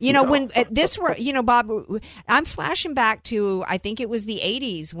 When Bob, I'm flashing back to, I think it was the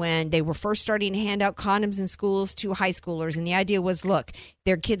 80s when they were first starting to hand out condoms in schools to high schoolers. And the idea was, look,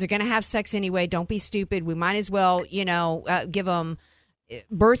 their kids are going to have sex anyway. Don't be stupid. We might as well, give them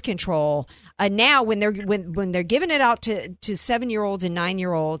birth control. Now, when they're giving it out to 7-year-olds and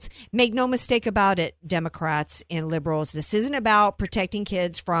 9-year-olds, make no mistake about it, Democrats and liberals, this isn't about protecting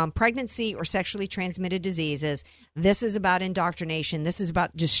kids from pregnancy or sexually transmitted diseases. This is about indoctrination. This is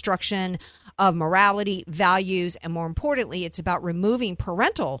about destruction of morality, values, and more importantly, it's about removing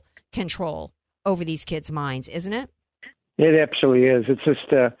parental control over these kids' minds, isn't it? It absolutely is. It's just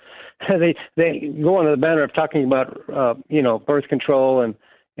they go under the banner of talking about birth control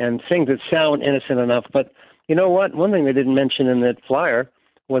and things that sound innocent enough. But you know what? One thing they didn't mention in that flyer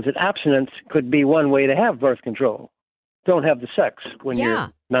was that abstinence could be one way to have birth control. Don't have the sex when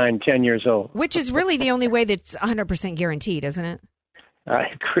you're 9, 10 years old. Which is really the only way that's 100% guaranteed, isn't it? I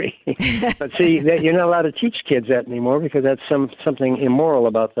agree. But see, you're not allowed to teach kids that anymore because that's something immoral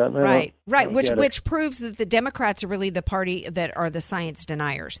about that. Right. Which proves that the Democrats are really the party that are the science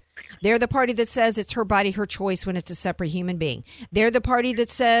deniers. They're the party that says it's her body, her choice when it's a separate human being. They're the party that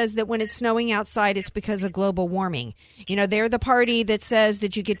says that when it's snowing outside, it's because of global warming. They're the party that says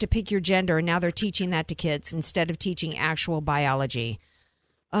that you get to pick your gender, and now they're teaching that to kids instead of teaching actual biology.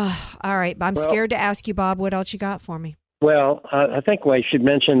 All right. I'm scared to ask you, Bob, what else you got for me? Well, I think I should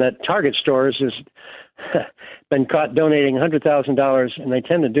mention that Target stores has been caught donating $100,000, and they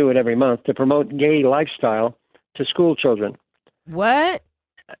tend to do it every month, to promote gay lifestyle to school children. What?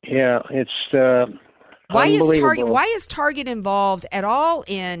 Yeah, it's Why unbelievable. Why is Target involved at all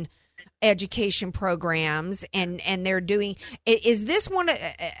in education programs, and they're doing. Is this one?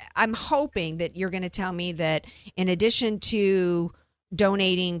 I'm hoping that you're going to tell me that in addition to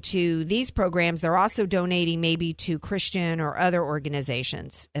donating to these programs, they're also donating maybe to Christian or other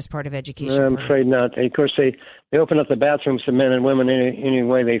organizations as part of education. I'm afraid not. Of course, they open up the bathrooms to men and women any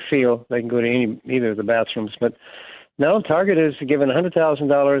way they feel. They can go to either of the bathrooms. But no, Target is giving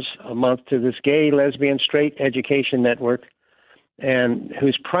 $100,000 a month to this gay, lesbian, straight education network, and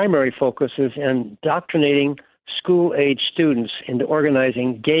whose primary focus is indoctrinating school-age students into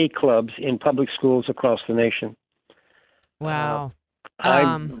organizing gay clubs in public schools across the nation. Wow.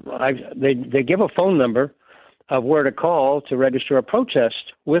 They give a phone number of where to call to register a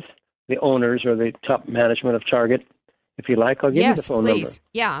protest with the owners or the top management of Target. If you like, I'll give you the phone number. Yes, please.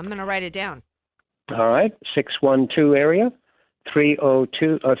 Yeah, I'm going to write it down. All right, 612 area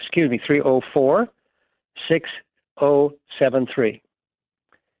 304 6073.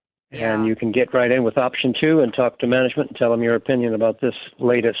 Yeah. And you can get right in with option 2 and talk to management and tell them your opinion about this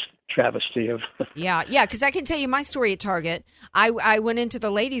latest travesty of. Yeah, because I can tell you my story at Target. I went into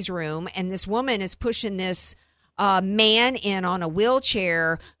the ladies' room, and this woman is pushing this man in on a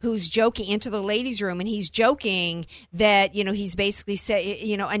wheelchair who's joking into the ladies' room, and he's joking that, he's basically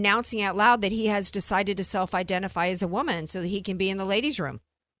announcing out loud that he has decided to self-identify as a woman so that he can be in the ladies' room.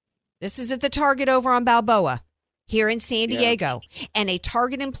 This is at the Target over on Balboa here in San Diego, and a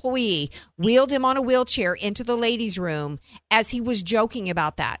Target employee wheeled him on a wheelchair into the ladies' room as he was joking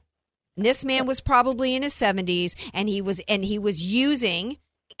about that. And this man was probably in his 70s, and he was using,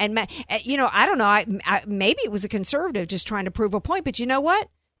 and I don't know, maybe it was a conservative just trying to prove a point, but you know what?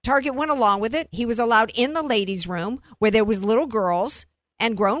 Target went along with it. He was allowed in the ladies' room where there was little girls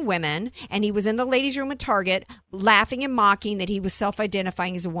and grown women, and he was in the ladies' room at Target laughing and mocking that he was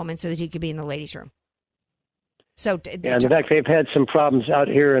self-identifying as a woman so that he could be in the ladies' room. So, and in fact, they've had some problems out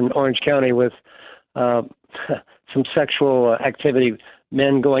here in Orange County with some sexual activity,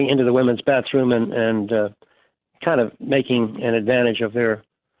 men going into the women's bathroom and kind of making an advantage of their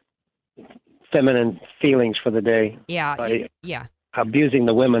feminine feelings for the day. Yeah. Abusing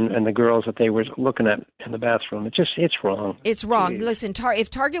the women and the girls that they were looking at in the bathroom. It's wrong. It's wrong. Jeez. Listen, if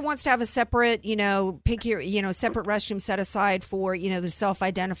Target wants to have a separate, separate restroom set aside for, the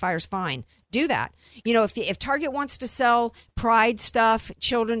self-identifiers, fine. Do that. If Target wants to sell Pride stuff,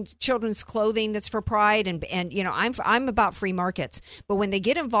 children's clothing that's for Pride, and I'm about free markets. But when they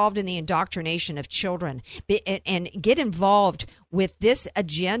get involved in the indoctrination of children and get involved with this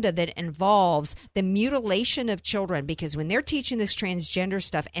agenda that involves the mutilation of children, because when they're teaching this transgender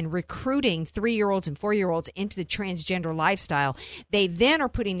stuff and recruiting 3-year-olds and 4-year-olds into the transgender lifestyle, they then are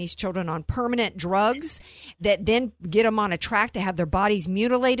putting these children on permanent drugs that then get them on a track to have their bodies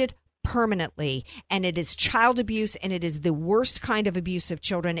mutilated permanently. And it is child abuse, and it is the worst kind of abuse of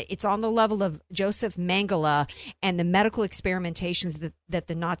children. It's on the level of Joseph Mengele and the medical experimentations that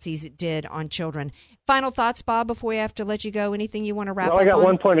the Nazis did on children. Final thoughts, Bob, before we have to let you go? Anything you want to wrap up I got on?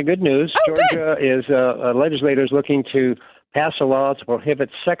 one point of good news. Georgia is legislators looking to pass a law to prohibit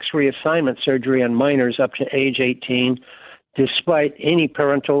sex reassignment surgery on minors up to age 18, despite any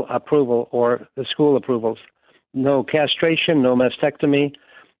parental approval or the school approvals. No castration, no mastectomy,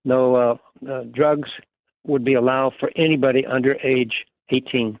 no drugs would be allowed for anybody under age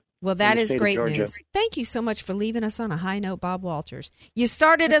 18. Well, that is great news. Thank you so much for leaving us on a high note, Bob Walters. You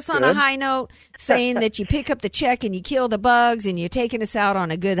started us on a high note, saying that you pick up the check and you kill the bugs, and you're taking us out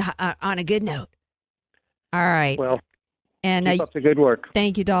on a good note. All right. Well, and keep up the good work.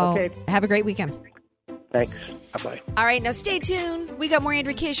 Thank you, doll. Okay. Have a great weekend. Thanks. Bye-bye. All right, now stay tuned. We got more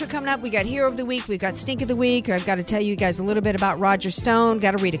Andrea Kaye Show coming up. We got Hero of the Week. We got Stink of the Week. I've got to tell you guys a little bit about Roger Stone.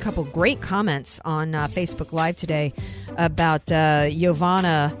 Got to read a couple great comments on Facebook Live today about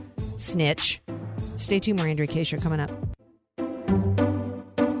Yovana Snitch. Stay tuned. More Andrea Kaye Show coming up.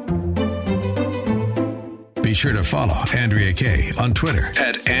 Be sure to follow Andrea Kaye on Twitter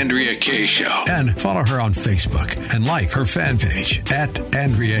 @AndreaKayeShow. And follow her on Facebook and like her fan page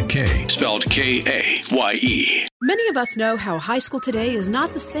 @AndreaKaye. Spelled Kaye. Many of us know how high school today is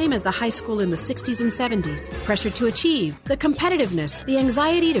not the same as the high school in the 60s and 70s. Pressure to achieve, the competitiveness, the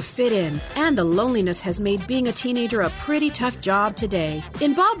anxiety to fit in, and the loneliness has made being a teenager a pretty tough job today.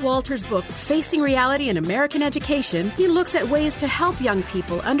 In Bob Walters' book, Facing Reality in American Education, he looks at ways to help young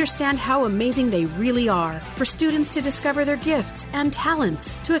people understand how amazing they really are, for students to discover their gifts and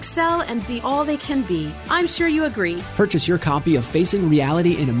talents, to excel and be all they can be. I'm sure you agree. Purchase your copy of Facing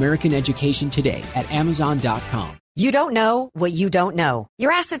Reality in American Education today at Amazon.com. You don't know what you don't know.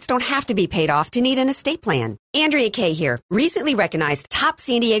 Your assets don't have to be paid off to need an estate plan. Andrea Kay here. Recently recognized top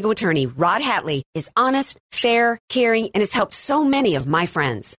San Diego attorney Rod Hatley is honest, fair, caring, and has helped so many of my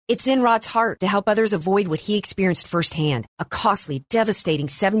friends. It's in Rod's heart to help others avoid what he experienced firsthand, a costly, devastating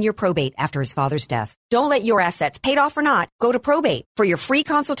 7-year probate after his father's death. Don't let your assets, paid off or not, go to probate. For your free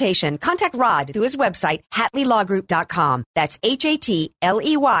consultation, contact Rod through his website, HatleyLawGroup.com. That's HATLEY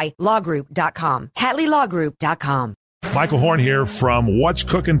lawgroup.com. HatleyLawGroup.com. Michael Horn here from What's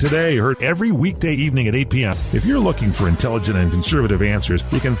Cooking Today, heard every weekday evening at 8 p.m. If you're looking for intelligent and conservative answers,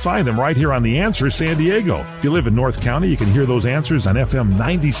 you can find them right here on The Answer San Diego. If you live in North County, you can hear those answers on FM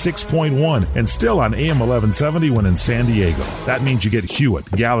 96.1 and still on AM 1170 when in San Diego. That means you get Hewitt,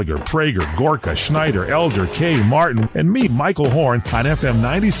 Gallagher, Prager, Gorka, Schneider, Elder, Kay, Martin, and me, Michael Horn, on FM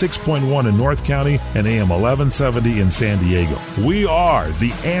 96.1 in North County and AM 1170 in San Diego. We are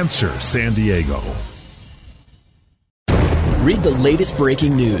The Answer San Diego. Read the latest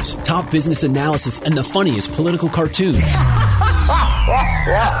breaking news, top business analysis, and the funniest political cartoons.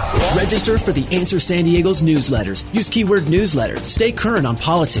 Register for The Answer San Diego's newsletters. Use keyword newsletter. Stay current on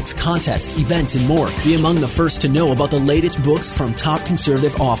politics, contests, events, and more. Be among the first to know about the latest books from top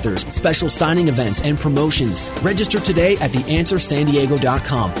conservative authors, special signing events, and promotions. Register today at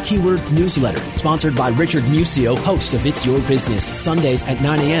theanswersandiego.com. Keyword newsletter. Sponsored by Richard Musio, host of It's Your Business. Sundays at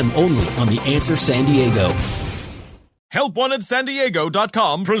 9 a.m. only on The Answer San Diego.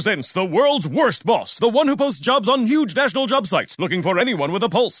 HelpWantedSanDiego.com presents the world's worst boss, the one who posts jobs on huge national job sites, looking for anyone with a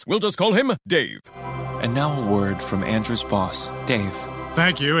pulse. We'll just call him Dave. And now a word from Andrew's boss, Dave.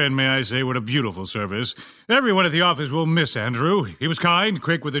 Thank you, and may I say what a beautiful service. Everyone at the office will miss Andrew. He was kind,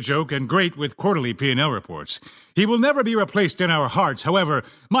 quick with a joke, and great with quarterly P&L reports. He will never be replaced in our hearts. However,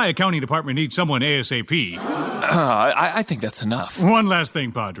 my accounting department needs someone ASAP. I think that's enough. One last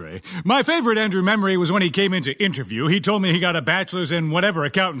thing, Padre. My favorite Andrew memory was when he came in to interview. He told me he got a bachelor's in whatever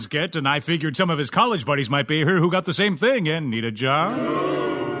accountants get, and I figured some of his college buddies might be here who got the same thing and need a job.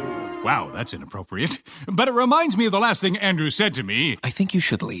 Wow, that's inappropriate. But it reminds me of the last thing Andrew said to me. I think you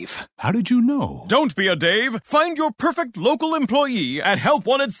should leave. How did you know? Don't be a Dave. Find your perfect local employee at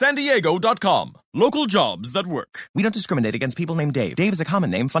HelpWantedSanDiego.com. Local jobs that work. We don't discriminate against people named Dave. Dave is a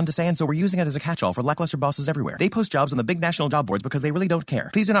common name, fun to say, and so we're using it as a catch-all for lackluster bosses everywhere. They post jobs on the big national job boards because they really don't care.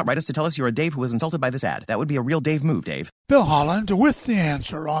 Please do not write us to tell us you're a Dave who was insulted by this ad. That would be a real Dave move, Dave. Bill Holland with The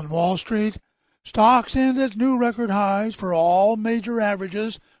Answer on Wall Street. Stocks end at new record highs for all major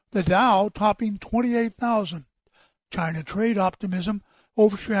averages, the Dow topping 28,000. China trade optimism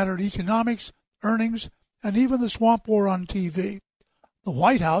overshadowed economics, earnings, and even the swamp war on TV. The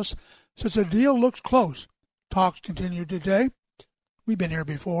White House says a deal looks close. Talks continue today. We've been here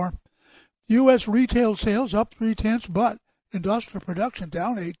before. U.S. retail sales up 0.3, but industrial production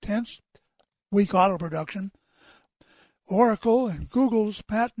down 0.8. Weak auto production. Oracle and Google's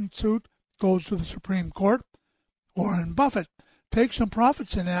patent suit goes to the Supreme Court. Warren Buffett takes some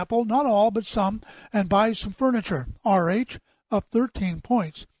profits in Apple, not all, but some, and buys some furniture. RH up 13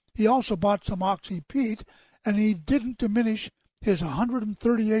 points. He also bought some Oxy Pete, and he didn't diminish his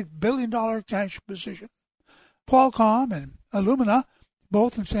 $138 billion cash position. Qualcomm and Illumina,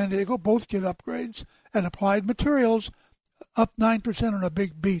 both in San Diego, both get upgrades, and Applied Materials up 9% on a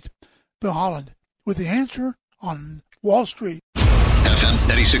big beat. Bill Holland with The Answer on Wall Street. FM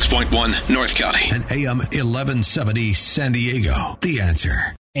 96.1 North County and AM 1170 San Diego. The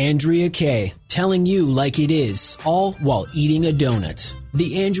Answer. Andrea Kay, telling you like it is, all while eating a donut.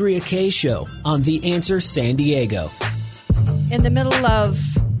 The Andrea Kay Show on The Answer San Diego. In the middle of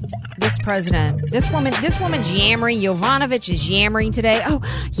this president, this woman's yammering. Yovanovitch is yammering today. Oh,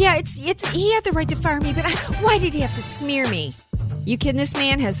 yeah, it's he had the right to fire me, but why did he have to smear me? You kidding? This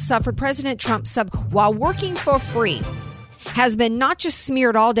man has suffered. President Trump while working for free. Has been not just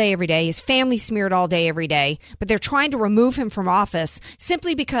smeared all day, every day, his family smeared all day, every day, but they're trying to remove him from office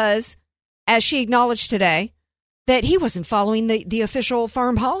simply because, as she acknowledged today, that he wasn't following the official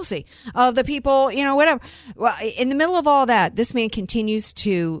foreign policy of the people, whatever. Well, in the middle of all that, this man continues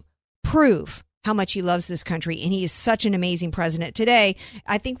to prove how much he loves this country, and he is such an amazing president. Today,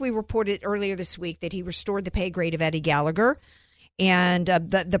 I think we reported earlier this week that he restored the pay grade of Eddie Gallagher. And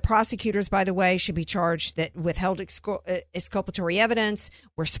the prosecutors, by the way, should be charged that withheld exculpatory evidence,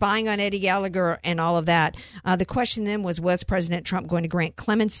 were spying on Eddie Gallagher and all of that. The question then was President Trump going to grant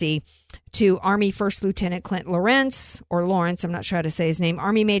clemency to Army First Lieutenant Clint Lawrence, I'm not sure how to say his name,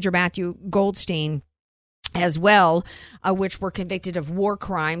 Army Major Matthew Goldstein as well, which were convicted of war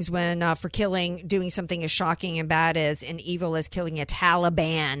crimes for doing something as shocking and bad as and evil as killing a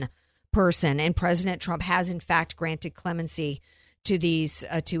Taliban person. And President Trump has, in fact, granted clemency to these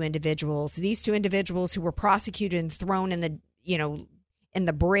two individuals. These two individuals who were prosecuted and thrown in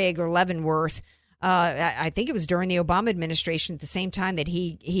the brig or Leavenworth I think it was during the Obama administration, at the same time that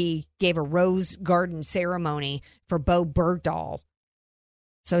he gave a rose garden ceremony for Bo Bergdahl.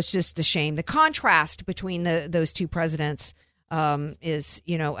 So it's just a shame. The contrast between those two presidents is,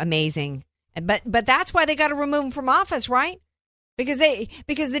 amazing. But that's why they got to remove him from office, right? Because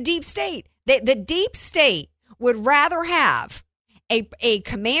the deep state, the deep state would rather have a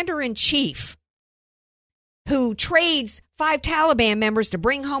commander-in-chief who trades 5 Taliban members to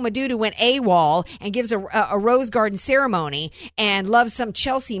bring home a dude who went AWOL and gives a rose garden ceremony and loves some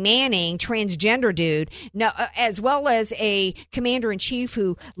Chelsea Manning transgender dude, as well as a commander-in-chief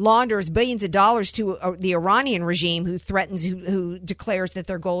who launders billions of dollars to the Iranian regime who threatens, who declares that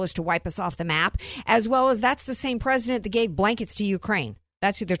their goal is to wipe us off the map, as well as that's the same president that gave blankets to Ukraine.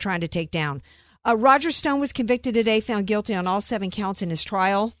 That's who they're trying to take down. Roger Stone was convicted today, found guilty on all 7 counts in his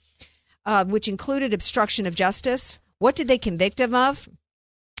trial, which included obstruction of justice. What did they convict him of?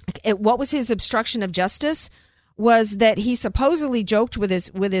 What was his obstruction of justice? Was that he supposedly joked with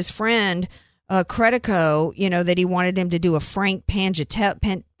his friend Credico, that he wanted him to do a Frank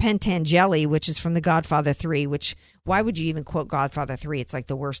Pentangeli, which is from The Godfather 3. Which, why would you even quote Godfather 3? It's like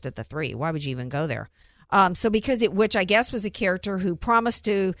the worst of the 3. Why would you even go there? Which I guess was a character who promised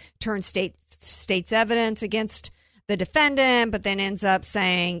to turn state's evidence against the defendant, but then ends up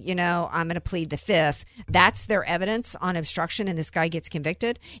saying, I'm going to plead the 5th. That's their evidence on obstruction, and this guy gets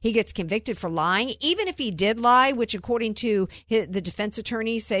convicted. He gets convicted for lying, even if he did lie, which according to the defense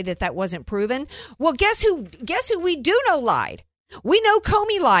attorneys say that wasn't proven. Well, guess who we do know lied? We know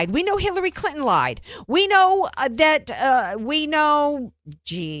Comey lied. We know Hillary Clinton lied. We know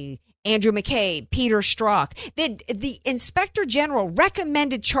Andrew McCabe, Peter Strzok. The inspector general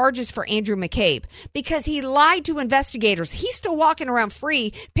recommended charges for Andrew McCabe because he lied to investigators. He's still walking around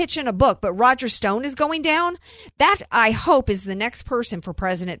free pitching a book, but Roger Stone is going down. That, I hope, is the next person for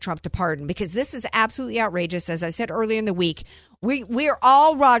President Trump to pardon, because this is absolutely outrageous. As I said earlier in the week, we're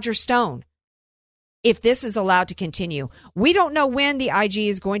all Roger Stone if this is allowed to continue. We don't know when the IG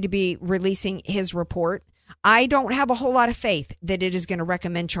is going to be releasing his report. I don't have a whole lot of faith that it is going to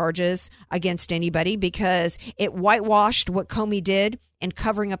recommend charges against anybody, because it whitewashed what Comey did in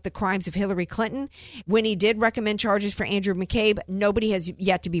covering up the crimes of Hillary Clinton. When he did recommend charges for Andrew McCabe, nobody has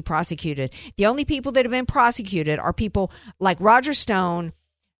yet to be prosecuted. The only people that have been prosecuted are people like Roger Stone,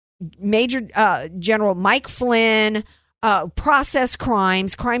 Major General Mike Flynn, process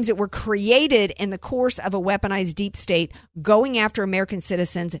crimes that were created in the course of a weaponized deep state going after American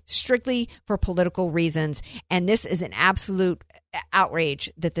citizens strictly for political reasons. And this is an absolute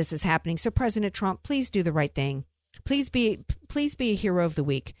outrage that this is happening. So President Trump, please do the right thing. Please be a hero of the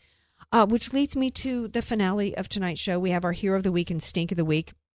week, which leads me to the finale of tonight's show. We have our hero of the week and stink of the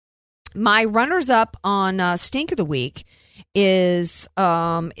week. My runners-up on Stink of the Week is,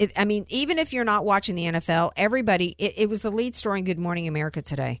 even if you're not watching the NFL, everybody, it was the lead story in Good Morning America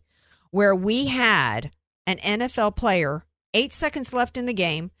today, where we had an NFL player, 8 seconds left in the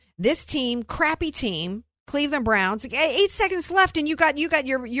game. This team, crappy team, Cleveland Browns, 8 seconds left, and you got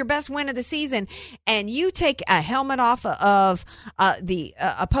your best win of the season, and you take a helmet off of the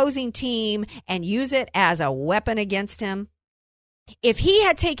opposing team and use it as a weapon against him. If he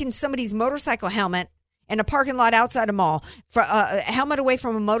had taken somebody's motorcycle helmet in a parking lot outside a mall, for a helmet away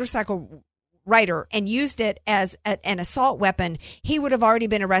from a motorcycle rider, and used it as an assault weapon, he would have already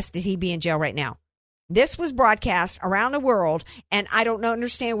been arrested. He'd be in jail right now. This was broadcast around the world, and I don't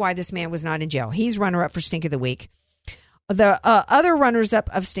understand why this man was not in jail. He's runner-up for Stink of the Week. The other runners-up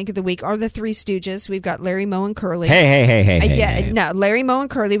of Stink of the Week are the Three Stooges. We've got Larry, Moe, and Curly. Hey. No, Larry, Moe, and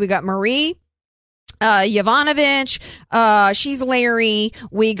Curly. We got Marie Yovanovitch, she's Larry.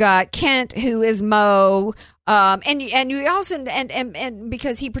 We got Kent, who is Mo. And you also, and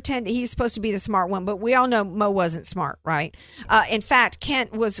because he's supposed to be the smart one, but we all know Mo wasn't smart, right? In fact,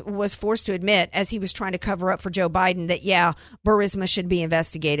 Kent was forced to admit, as he was trying to cover up for Joe Biden, that Burisma should be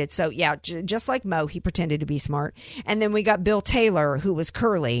investigated. So just like Mo, he pretended to be smart. And then we got Bill Taylor, who was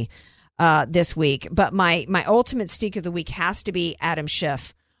Curly, this week. But my ultimate Stink of the Week has to be Adam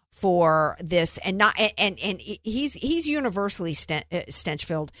Schiff for this, and he's universally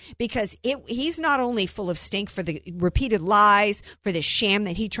stench-filled, because he's not only full of stink for the repeated lies, for the sham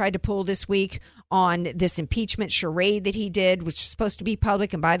that he tried to pull this week on this impeachment charade that he did, which is supposed to be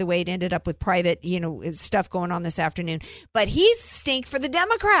public, and by the way, it ended up with private, stuff going on this afternoon. But he's stink for the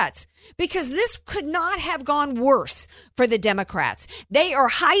Democrats, because this could not have gone worse for the Democrats. They are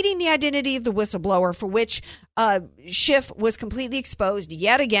hiding the identity of the whistleblower, for which Schiff was completely exposed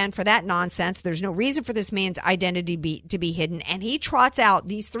yet again for that nonsense. There's no reason for this man's identity to be hidden. And he trots out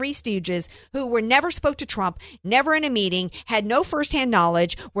these Three Stooges who never spoke to Trump, never in a meeting, had no firsthand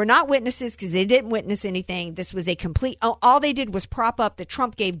knowledge, were not witnesses because they didn't witness anything. This was a complete, all they did was prop up that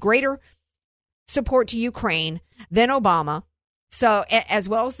Trump gave greater support to Ukraine than Obama. So, as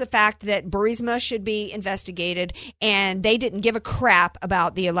well as the fact that Burisma should be investigated, and they didn't give a crap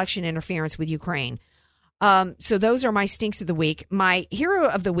about the election interference with Ukraine. So those are my stinks of the week. My hero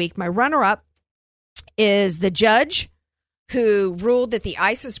of the week, my runner-up, is the judge who ruled that the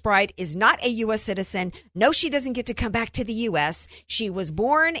ISIS bride is not a U.S. citizen. No, she doesn't get to come back to the U.S. She was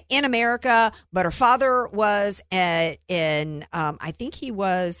born in America, but her father was I think he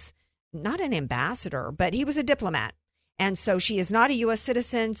was not an ambassador, but he was a diplomat. And so she is not a U.S.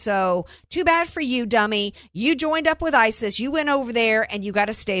 citizen. So too bad for you, dummy. You joined up with ISIS. You went over there and you got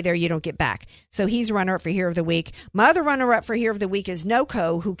to stay there. You don't get back. So he's runner-up for Hero of the Week. My other runner-up for Hero of the Week is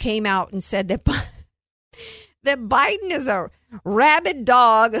NOCO, who came out and said that that Biden is a rabid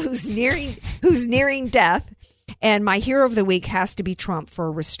dog who's nearing death. And my Hero of the Week has to be Trump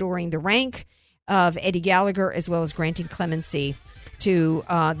for restoring the rank of Eddie Gallagher, as well as granting clemency to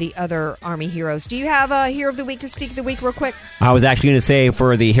the other Army heroes. Do you have a Hero of the Week or Sneak of the Week real quick? I was actually going to say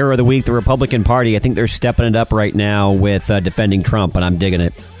for the Hero of the Week, the Republican Party, I think they're stepping it up right now with defending Trump, and I'm digging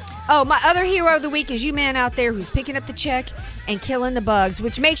it. Oh, my other Hero of the Week is you man out there who's picking up the check and killing the bugs,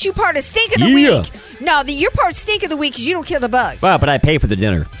 which makes you part of Stink of the Week. No, your part Stink of the Week is you don't kill the bugs. Well, but I pay for the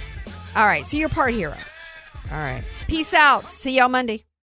dinner. All right, so you're part hero. All right. Peace out. See y'all Monday.